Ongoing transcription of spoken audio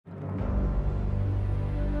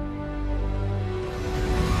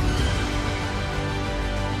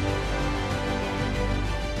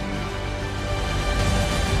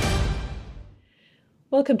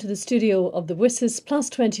Welcome to the studio of the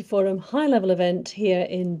WSIS+20 Forum High-Level Event here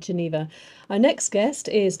in Geneva. Our next guest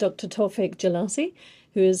is Dr. Tawfik Jelassi,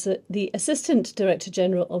 who is the Assistant Director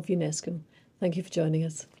General of UNESCO. Thank you for joining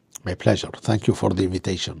us. My pleasure. Thank you for the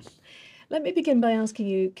invitation. Let me begin by asking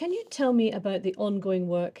you, can you tell me about the ongoing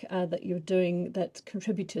work that you're doing that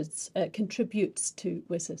contributes to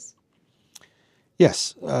WSIS?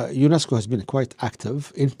 Yes, UNESCO has been quite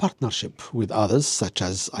active in partnership with others, such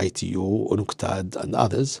as ITU, UNCTAD, and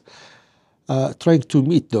others, trying to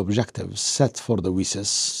meet the objectives set for the WSIS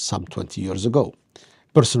some 20 years ago.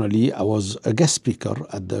 Personally, I was a guest speaker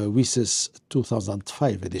at the WSIS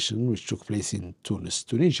 2005 edition, which took place in Tunis,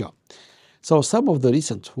 Tunisia. So some of the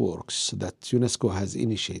recent works that UNESCO has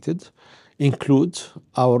initiated include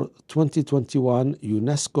our 2021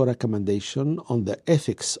 UNESCO recommendation on the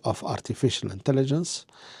ethics of artificial intelligence.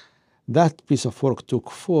 That piece of work took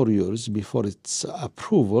 4 years before its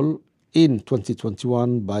approval in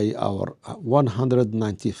 2021 by our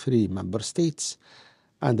 193 member states.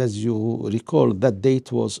 And as you recall, that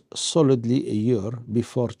date was solidly a year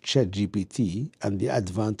before ChatGPT and the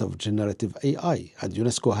advent of generative AI. And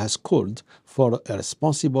UNESCO has called for a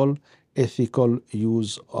responsible, ethical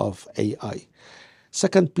use of AI.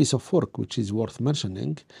 Second piece of work, which is worth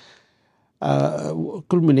mentioning,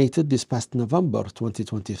 culminated this past November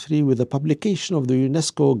 2023 with the publication of the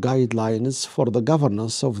UNESCO guidelines for the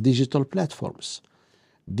governance of digital platforms.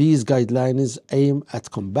 These guidelines aim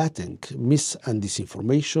at combating mis- and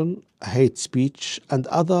disinformation, hate speech, and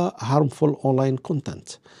other harmful online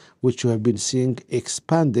content, which we have been seeing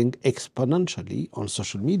expanding exponentially on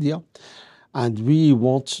social media. And we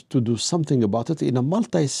want to do something about it in a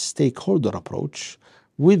multi-stakeholder approach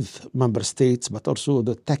with member states, but also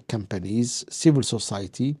the tech companies, civil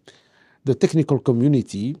society, the technical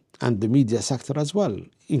community, and the media sector as well,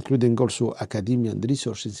 including also academia and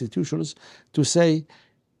research institutions, to say,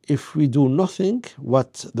 if we do nothing,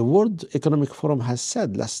 what the World Economic Forum has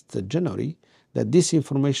said last January, that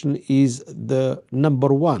disinformation is the number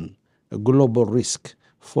one global risk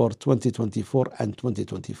for 2024 and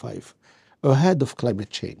 2025, ahead of climate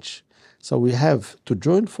change. So we have to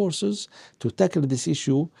join forces to tackle this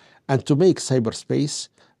issue and to make cyberspace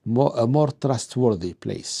a more trustworthy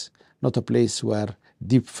place, not a place where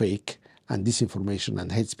deepfake and disinformation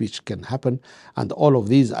and hate speech can happen. And all of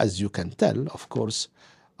these, as you can tell, of course,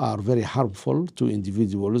 are very harmful to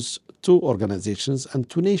individuals, to organizations, and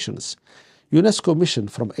to nations. UNESCO mission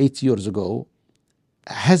from 8 years ago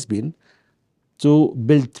has been to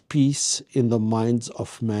build peace in the minds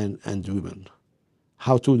of men and women.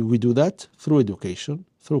 How do we do that? Through education,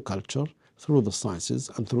 through culture, through the sciences,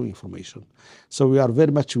 and through information. So we are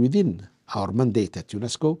very much within our mandate at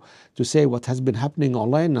UNESCO to say what has been happening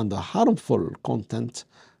online and the harmful content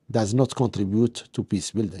does not contribute to peace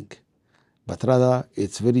building, but rather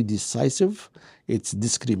it's very decisive, it's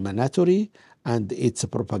discriminatory, and it's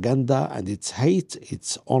propaganda, and it's hate,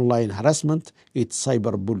 it's online harassment, it's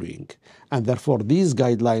cyberbullying. And therefore these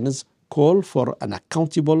guidelines call for an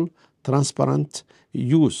accountable, transparent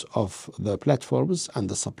use of the platforms and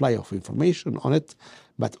the supply of information on it,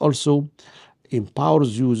 but also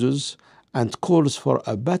empowers users and calls for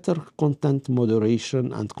a better content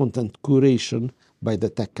moderation and content curation by the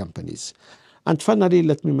tech companies. And finally,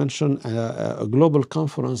 let me mention a global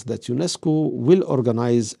conference that UNESCO will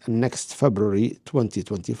organize next February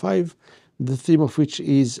 2025, the theme of which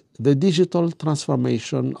is the digital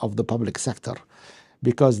transformation of the public sector,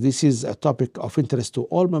 because this is a topic of interest to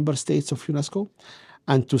all member states of UNESCO.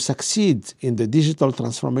 And to succeed in the digital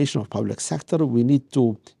transformation of public sector, we need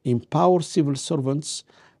to empower civil servants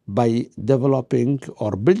by developing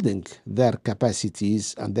or building their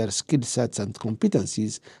capacities and their skill sets and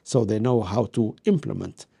competencies so they know how to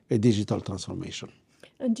implement a digital transformation.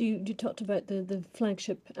 And you talked about the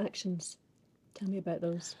flagship actions. Tell me about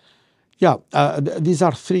those. Yeah, these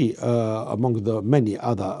are three among the many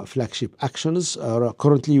other flagship actions.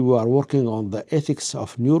 Currently, we are working on the ethics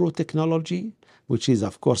of neurotechnology, which is,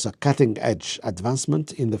 of course, a cutting-edge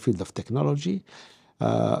advancement in the field of technology.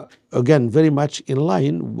 Again, very much in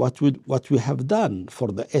line what we have done for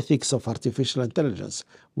the ethics of artificial intelligence.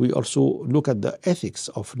 We also look at the ethics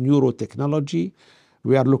of neurotechnology.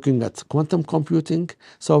 We are looking at quantum computing.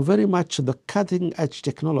 So very much the cutting-edge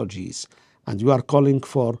technologies. And we are calling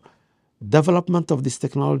for development of these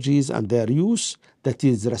technologies and their use that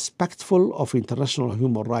is respectful of international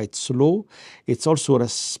human rights law. It's also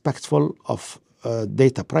respectful of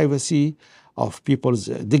data privacy, of people's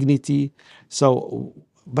dignity. So,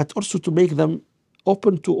 but also to make them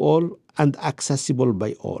open to all and accessible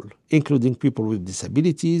by all, including people with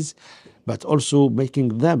disabilities, but also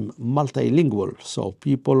making them multilingual so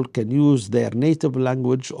people can use their native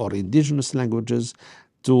language or indigenous languages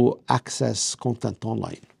to access content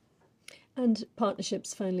online. And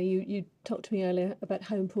partnerships, finally, you talked to me earlier about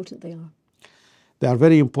how important they are. They are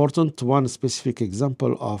very important. One specific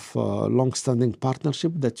example of a long-standing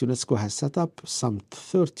partnership that UNESCO has set up some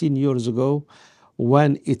 13 years ago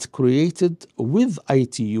when it created with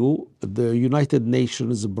ITU the United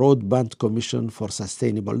Nations Broadband Commission for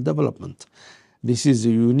Sustainable Development. This is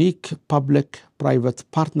a unique public-private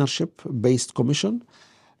partnership-based commission.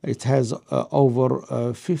 It has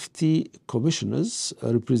over 50 commissioners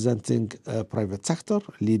representing private sector,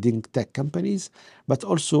 leading tech companies, but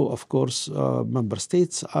also, of course, member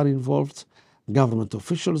states are involved, government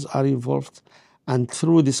officials are involved. And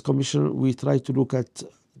through this commission, we try to look at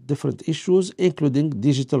different issues, including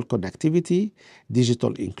digital connectivity,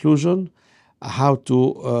 digital inclusion, how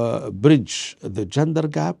to bridge the gender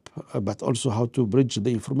gap, but also how to bridge the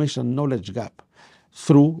information knowledge gap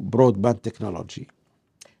through broadband technology.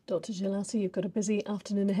 Dr. Jelassi, you've got a busy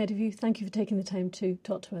afternoon ahead of you. Thank you for taking the time to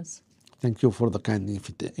talk to us. Thank you for the kind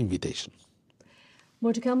invitation.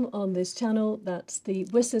 More to come on this channel. That's the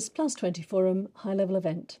WSIS+20 Forum High-Level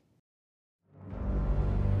Event.